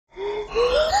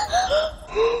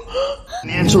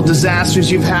financial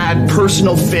disasters you've had,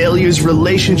 personal failures,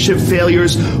 relationship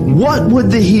failures. What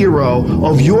would the hero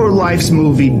of your life's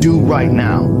movie do right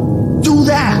now? Do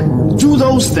that. Do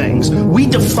those things. We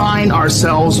define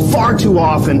ourselves far too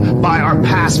often by our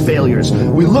past failures.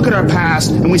 We look at our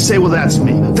past and we say, well, that's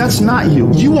me. That's not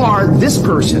you. You are this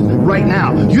person right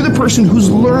now. You're the person who's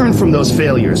learned from those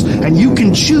failures. And you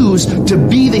can choose to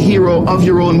be the hero of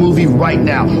your own movie right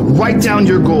now. Write down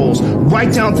your goals.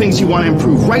 Write down things you want to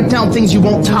improve. Write down things you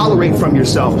won't tolerate from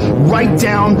yourself. Write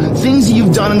down things that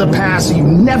you've done in the past that you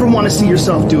never want to see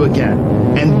yourself do again.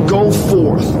 And go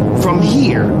forth from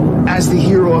here as the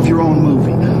hero of your own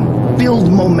movie.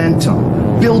 Build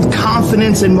momentum. Build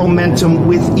confidence and momentum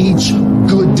with each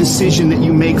good decision that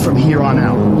you make from here on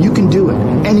out. You can do it.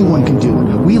 Anyone can do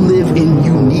it. We live in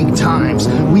unique times.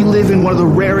 We live in one of the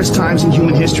rarest times in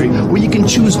human history where you can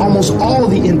choose almost all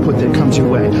of the input that comes your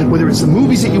way. Whether it's the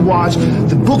movies that you watch,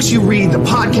 the books you read, the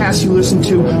podcasts you listen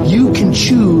to, you can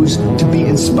choose to be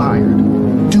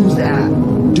inspired. Do that.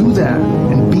 Do that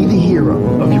and be the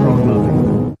hero of your own movie.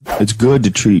 It's good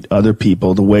to treat other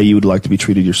people the way you would like to be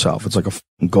treated yourself. It's like a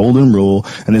golden rule,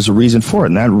 and there's a reason for it.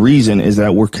 And that reason is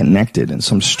that we're connected in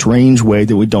some strange way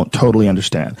that we don't totally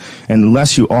understand. And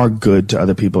unless you are good to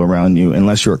other people around you,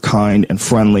 unless you're kind and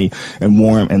friendly and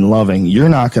warm and loving, you're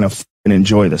not going to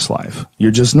enjoy this life.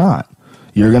 You're just not.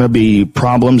 You're going to be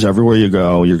problems everywhere you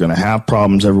go. You're going to have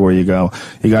problems everywhere you go.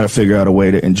 You got to figure out a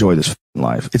way to enjoy this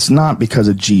life. It's not because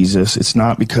of Jesus. It's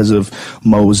not because of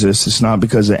Moses. It's not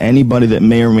because of anybody that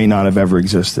may or may not have ever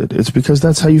existed. It's because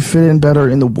that's how you fit in better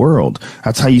in the world.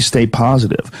 That's how you stay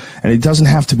positive. And it doesn't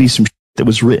have to be some that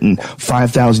was written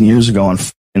 5,000 years ago on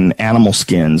animal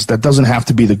skins. That doesn't have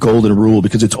to be the golden rule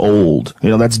because it's old.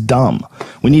 That's dumb.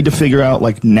 We need to figure out,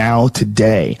 like, now,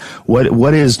 today,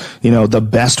 what is, the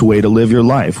best way to live your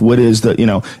life? What is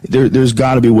there's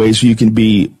got to be ways you can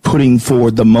be putting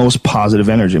forward the most positive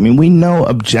energy. I mean, we know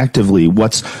objectively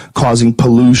what's causing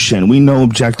pollution. We know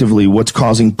objectively what's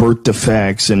causing birth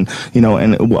defects and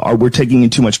we're taking in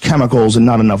too much chemicals and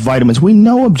not enough vitamins. We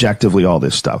know objectively all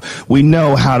this stuff. We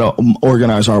know how to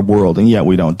organize our world, and yet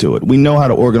we don't do it. We know how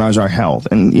to organize our health,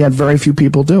 and yet very few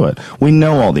people do it. We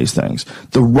know all these things.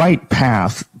 The right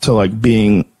path to, like,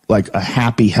 being like a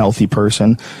happy, healthy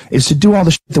person is to do all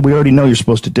the shit that we already know you're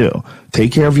supposed to do.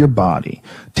 Take care of your body.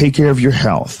 Take care of your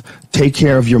health. Take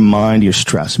care of your mind, your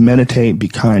stress. Meditate, be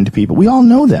kind to people. We all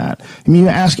know that. I mean, you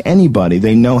ask anybody,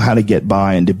 they know how to get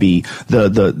by and to be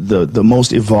the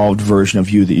most evolved version of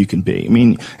you that you can be. I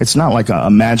mean, it's not like a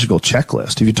magical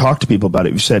checklist. If you talk to people about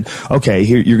it, you said, okay,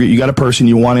 here you got a person,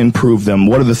 you want to improve them.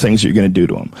 What are the things that you're going to do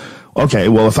to them? Okay,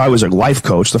 well, if I was a life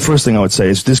coach, the first thing I would say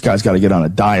is this guy's got to get on a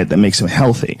diet that makes him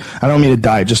healthy. I don't mean a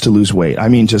diet just to lose weight. I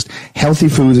mean just healthy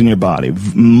foods in your body.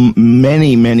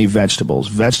 Many, many vegetables.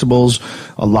 Vegetables,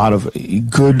 a lot of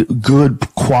good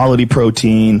quality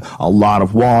protein, a lot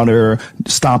of water.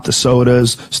 Stop the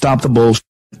sodas. Stop the bullshit.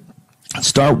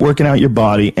 Start working out your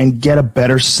body and get a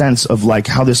better sense of, like,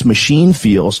 how this machine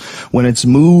feels when it's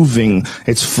moving.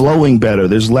 It's flowing better.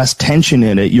 There's less tension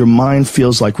in it. Your mind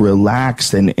feels, like,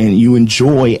 relaxed and you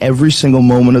enjoy every single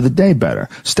moment of the day better.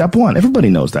 Step one. Everybody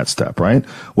knows that step, right?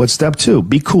 What's step two?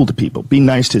 Be cool to people. Be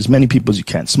nice to as many people as you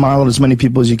can. Smile at as many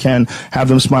people as you can. Have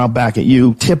them smile back at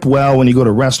you. Tip well when you go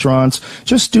to restaurants.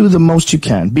 Just do the most you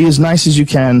can. Be as nice as you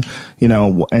can,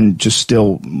 and just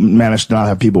still manage to not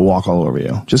have people walk all over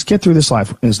you. Just get through this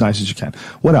life as nice as you can.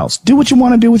 What else? Do what you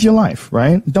want to do with your life,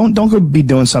 right? Don't go be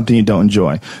doing something you don't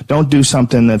enjoy. Don't do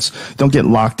something don't get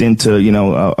locked into,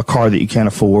 a car that you can't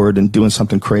afford and doing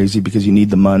something crazy because you need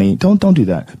the money. Don't do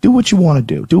that. Do what you want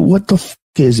to do. Do what the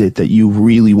is it that you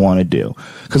really want to do?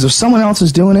 Because if someone else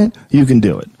is doing it, you can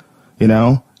do it.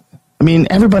 I mean,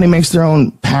 everybody makes their own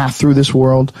path through this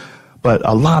world, but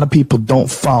a lot of people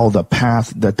don't follow the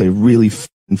path that they really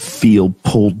feel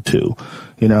pulled to.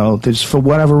 Just for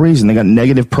whatever reason, they got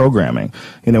negative programming.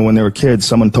 When they were kids,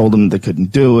 someone told them they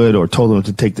couldn't do it, or told them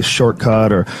to take the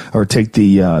shortcut or take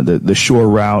the shore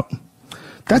route.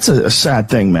 That's a sad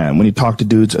thing, man, when you talk to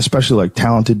dudes, especially like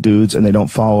talented dudes, and they don't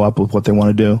follow up with what they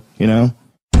want to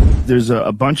do, There's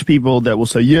a bunch of people that will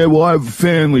say, yeah, well, I have a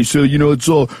family, so, it's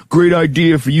a great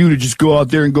idea for you to just go out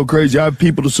there and go crazy. I have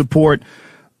people to support.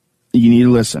 You need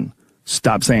to listen.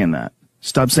 Stop saying that.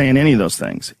 Stop saying any of those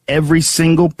things. Every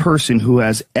single person who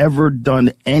has ever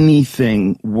done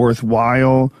anything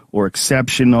worthwhile or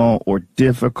exceptional or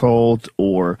difficult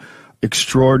or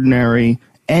extraordinary,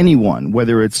 anyone,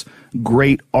 whether it's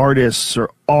great artists or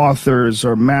authors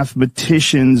or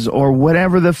mathematicians or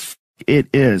whatever it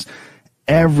is,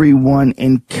 everyone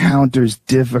encounters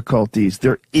difficulties.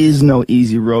 There is no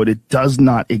easy road. It does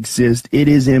not exist. It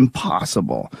is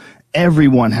impossible.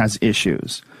 Everyone has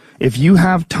issues. If you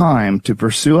have time to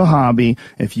pursue a hobby,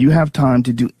 if you have time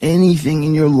to do anything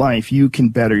in your life, you can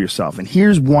better yourself. And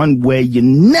here's one way you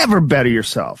never better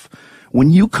yourself.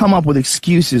 When you come up with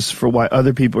excuses for why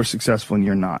other people are successful and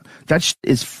you're not. That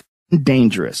is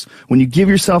dangerous. When you give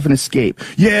yourself an escape.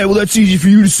 Yeah, well, that's easy for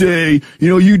you to say. You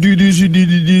know, you do this, you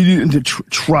do. And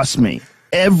trust me.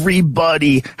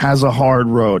 Everybody has a hard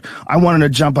road. I wanted to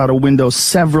jump out a window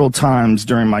several times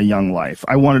during my young life.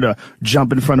 I wanted to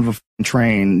jump in front of a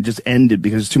train and just end it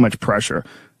because it's too much pressure.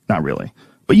 Not really.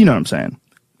 But you know what I'm saying.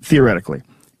 Theoretically.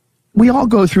 We all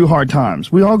go through hard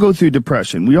times. We all go through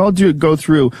depression. We all go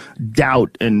through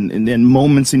doubt and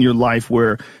moments in your life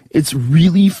where it's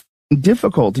really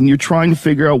difficult and you're trying to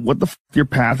figure out what the your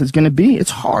path is going to be. It's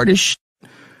hard as shit.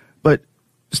 But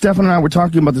Stefan and I were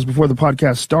talking about this before the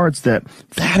podcast starts, that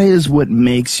is what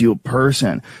makes you a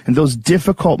person. And those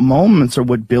difficult moments are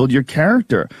what build your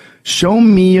character. Show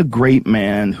me a great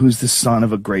man who's the son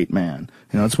of a great man.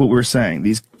 You know, that's what we're saying.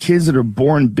 These kids that are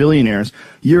born billionaires,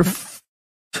 you're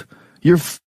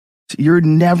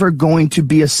never going to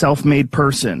be a self-made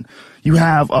person. You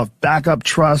have a backup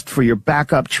trust for your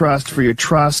backup trust for your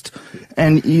trust,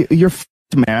 and you're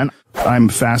man. I'm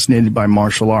fascinated by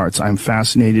martial arts. I'm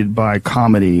fascinated by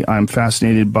comedy. I'm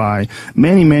fascinated by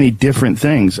many, many different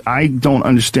things. I don't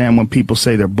understand when people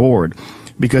say they're bored,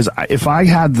 because if I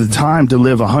had the time to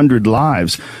live 100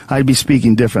 lives, I'd be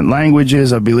speaking different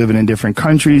languages. I'd be living in different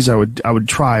countries. I would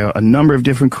try a number of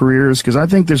different careers, because I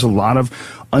think there's a lot of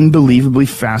unbelievably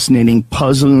fascinating,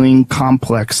 puzzling,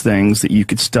 complex things that you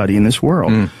could study in this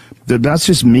world. That's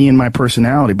just me and my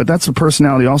personality, but that's a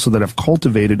personality also that I've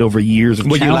cultivated over years of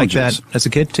challenges. Were you like that as a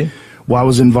kid too? Well, I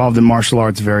was involved in martial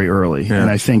arts very early, and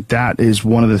I think that is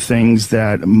one of the things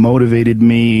that motivated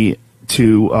me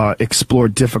to explore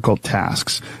difficult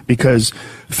tasks, because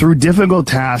through difficult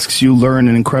tasks you learn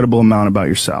an incredible amount about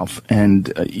yourself,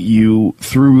 and you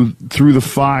through the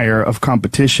fire of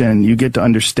competition you get to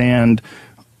understand.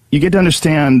 You get to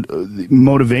understand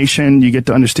motivation. You get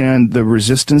to understand the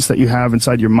resistance that you have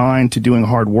inside your mind to doing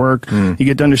hard work. You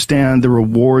get to understand the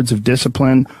rewards of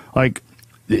discipline. Like,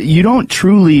 you don't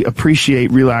truly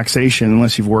appreciate relaxation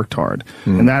unless you've worked hard.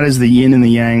 And that is the yin and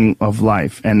the yang of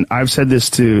life. And I've said this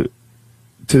to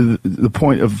the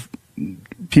point of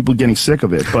people getting sick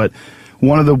of it, but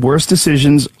one of the worst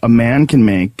decisions a man can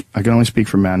make, I can only speak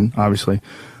for men, obviously,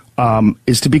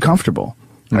 is to be comfortable.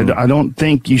 I don't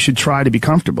think you should try to be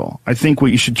comfortable. I think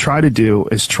what you should try to do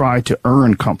is try to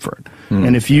earn comfort.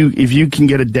 And if you can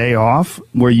get a day off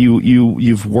where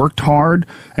you've worked hard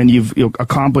and you've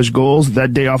accomplished goals,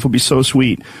 that day off will be so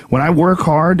sweet. When I work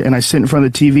hard and I sit in front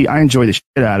of the TV, I enjoy the shit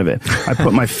out of it. I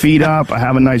put my feet up, I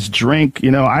have a nice drink,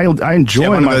 you know, I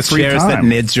enjoy my free time. Chairs that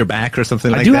nids your back or something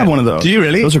like that? I do have one of those. Do you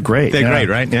really? Those are great. They're great,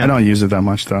 right? Yeah. I don't use it that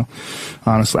much though.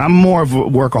 Honestly, I'm more of a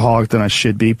workaholic than I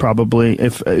should be, probably.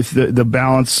 If the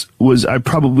balance was, I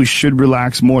probably should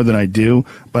relax more than I do,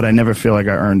 but I never feel like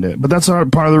I earned it. But that's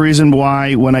part of the reason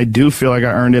why when I do feel like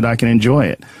I earned it, I can enjoy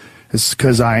it. It's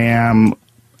because I am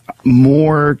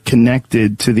more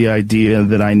connected to the idea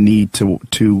that I need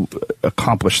to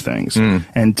accomplish things,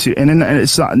 and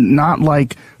it's not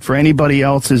like for anybody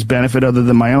else's benefit other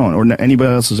than my own, or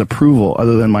anybody else's approval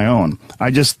other than my own.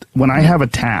 When I have a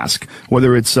task,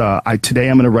 whether it's today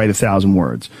I'm going to write 1,000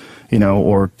 words, you know,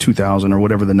 or 2,000 or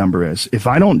whatever the number is. If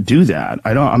I don't do that,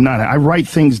 I write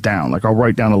things down. Like, I'll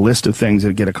write down a list of things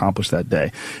that get accomplished that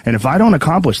day. And if I don't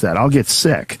accomplish that, I'll get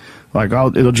sick. Like,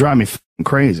 it'll drive me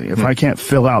crazy. If I can't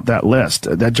fill out that list,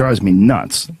 that drives me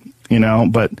nuts, you know,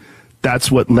 but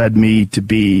that's what led me to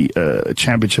be a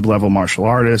championship level martial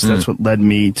artist. That's what led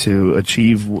me to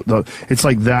achieve it's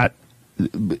like that.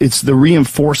 It's the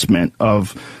reinforcement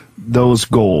of those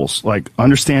goals, like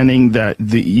understanding that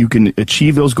you can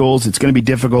achieve those goals. It's going to be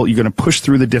difficult. You're going to push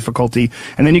through the difficulty,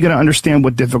 and then you're going to understand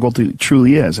what difficulty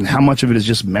truly is, and how much of it is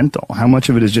just mental, how much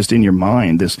of it is just in your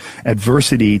mind, this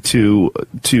adversity to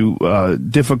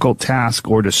difficult task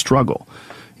or to struggle.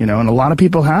 You know, and a lot of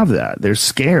people have that. They're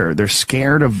scared. They're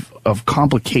scared of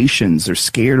complications. They're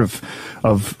scared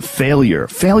of failure.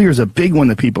 Failure is a big one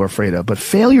that people are afraid of. But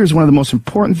failure is one of the most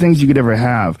important things you could ever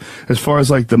have as far as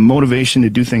like the motivation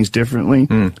to do things differently.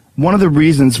 One of the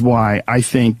reasons why I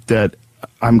think that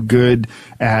I'm good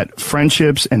at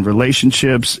friendships and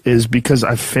relationships is because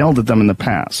I've failed at them in the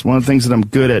past. One of the things that I'm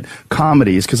good at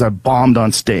comedy is because I've bombed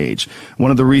on stage. One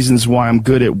of the reasons why I'm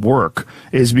good at work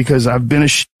is because I've been a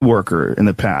shit worker in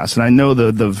the past, and I know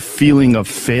the feeling of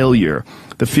failure,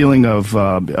 the feeling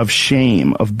of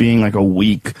shame, of being like a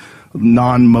weak,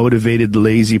 non-motivated,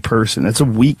 lazy person. It's a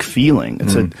weak feeling.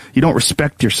 You don't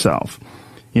respect yourself.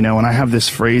 You know, and I have this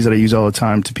phrase that I use all the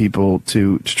time to people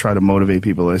to try to motivate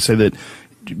people. I say that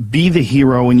be the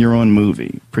hero in your own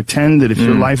movie. Pretend that if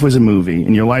your life was a movie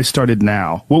and your life started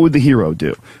now, what would the hero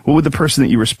do? What would the person that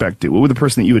you respect do? What would the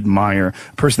person that you admire,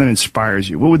 a person that inspires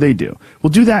you, what would they do? Well,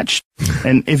 do that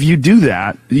and if you do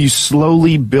that, you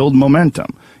slowly build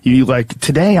momentum. You like,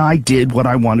 today I did what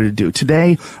I wanted to do.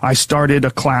 Today I started a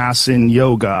class in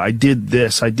yoga. I did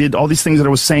this. I did all these things that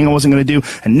I was saying I wasn't going to do.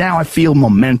 And now I feel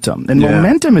momentum. And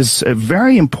momentum is a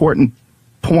very important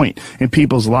point in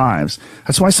people's lives.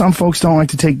 That's why some folks don't like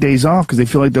to take days off, because they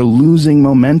feel like they're losing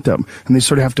momentum and they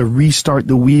sort of have to restart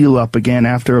the wheel up again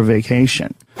after a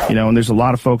vacation. You know, and there's a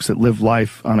lot of folks that live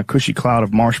life on a cushy cloud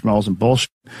of marshmallows and bullshit,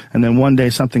 and then one day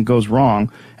something goes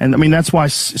wrong. And I mean, that's why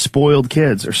spoiled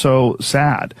kids are so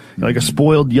sad. Like a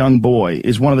spoiled young boy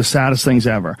is one of the saddest things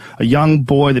ever. A young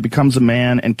boy that becomes a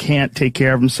man and can't take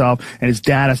care of himself, and his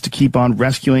dad has to keep on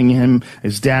rescuing him.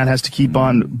 His dad has to keep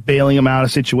on bailing him out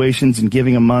of situations and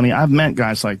giving him money. I've met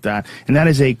guys like that, and that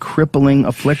is a crippling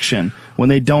affliction when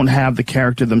they don't have the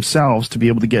character themselves to be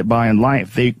able to get by in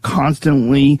life. They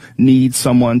constantly need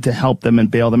someone to help them and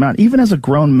bail them out. Even as a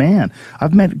grown man,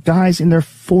 I've met guys in their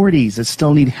 40s that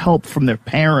still need help from their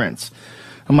parents.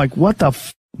 I'm like, what the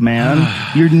f, man?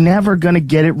 You're never going to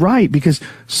get it right, because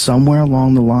somewhere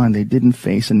along the line they didn't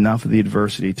face enough of the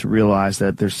adversity to realize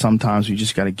that there's sometimes you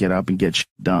just got to get up and get shit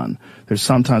done. There's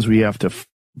sometimes where you have to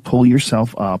pull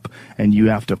yourself up and you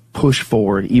have to push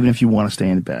forward even if you want to stay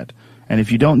in bed. And if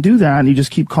you don't do that and you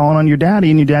just keep calling on your daddy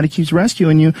and your daddy keeps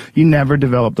rescuing you, you never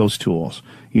develop those tools.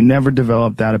 You never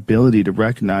develop that ability to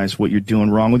recognize what you're doing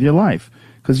wrong with your life.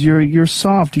 Because you're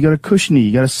soft, you got a cushiony,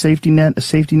 you got a safety net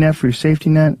for your safety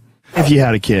net. If you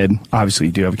had a kid, obviously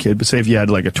you do have a kid, but say if you had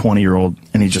like a 20-year-old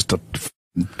and he's just a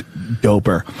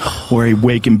doper, where he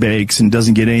wake and bakes and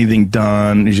doesn't get anything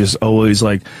done, he's just always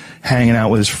like hanging out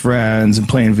with his friends and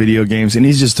playing video games, and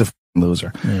he's just a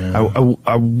loser. Yeah.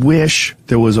 I wish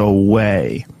there was a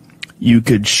way you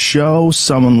could show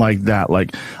someone like that,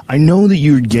 like, I know that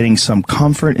you're getting some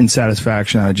comfort and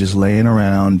satisfaction out of just laying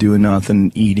around, doing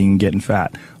nothing, eating, getting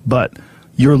fat, but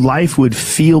your life would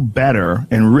feel better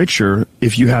and richer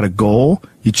if you had a goal,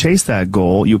 you chase that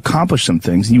goal, you accomplish some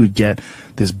things, and you would get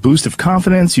this boost of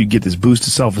confidence, you'd get this boost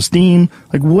of self-esteem,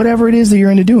 like whatever it is that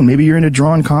you're into doing. Maybe you're into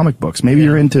drawing comic books, maybe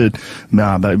you're into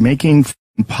making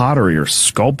pottery or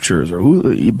sculptures,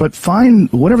 but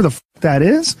find whatever the f that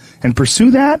is and pursue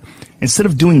that instead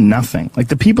of doing nothing. Like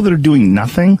the people that are doing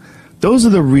nothing, those are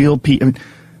the real people. I mean,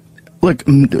 look,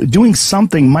 doing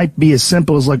something might be as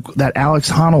simple as like that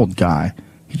Alex Honnold guy.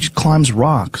 He just climbs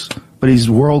rocks, but he's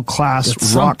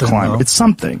world-class rock climber. It's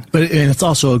something. And it's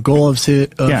also a goal of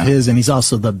his, and he's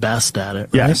also the best at it,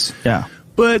 right? Yes, yeah.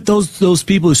 But those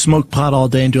people who smoke pot all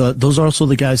day and do it, those are also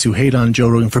the guys who hate on Joe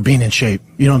Rogan for being in shape.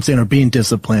 You know what I'm saying? Or being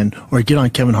disciplined, or get on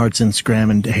Kevin Hart's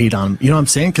Instagram and hate on him. You know what I'm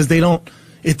saying? Because they don't.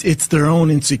 It's their own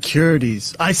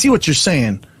insecurities. I see what you're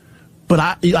saying, but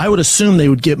I would assume they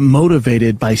would get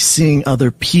motivated by seeing other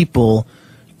people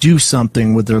do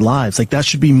something with their lives. Like that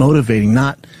should be motivating,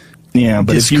 not. Yeah,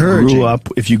 but if you grew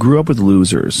up with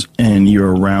losers and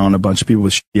you're around a bunch of people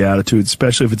with shitty attitudes,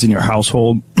 especially if it's in your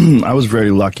household, I was very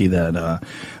lucky that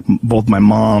both my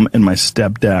mom and my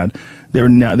stepdad, they're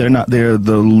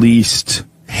the least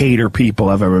hater people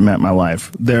I've ever met in my life.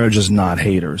 They're just not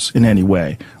haters in any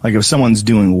way. Like if someone's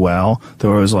doing well,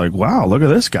 they're always like, "Wow, look at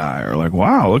this guy," or like,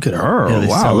 "Wow, look at her," or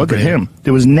 "Wow, look at him."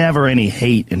 There was never any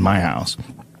hate in my house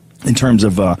in terms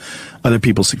of other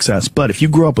people's success. But if you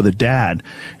grew up with a dad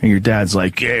and your dad's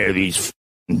like, "Yeah,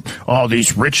 all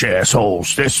these rich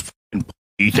assholes, this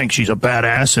he thinks she's a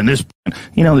badass," and this,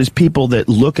 you know, there's people that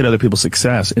look at other people's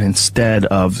success and instead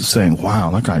of saying,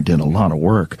 "Wow, that guy did a lot of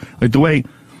work," like the way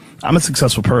I'm a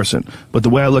successful person, but the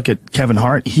way I look at Kevin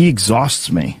Hart, he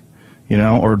exhausts me. You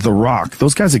know, or The Rock.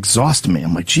 Those guys exhaust me.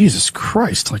 I'm like, Jesus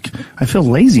Christ. Like, I feel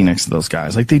lazy next to those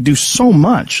guys. Like, they do so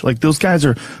much. Like, those guys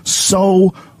are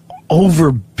so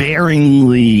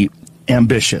overbearingly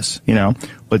ambitious, you know.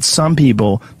 But some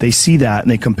people, they see that and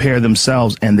they compare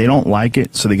themselves and they don't like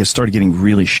it, so they start getting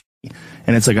really shitty.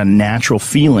 And it's like a natural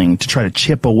feeling to try to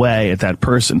chip away at that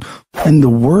person. And the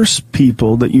worst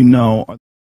people that you know are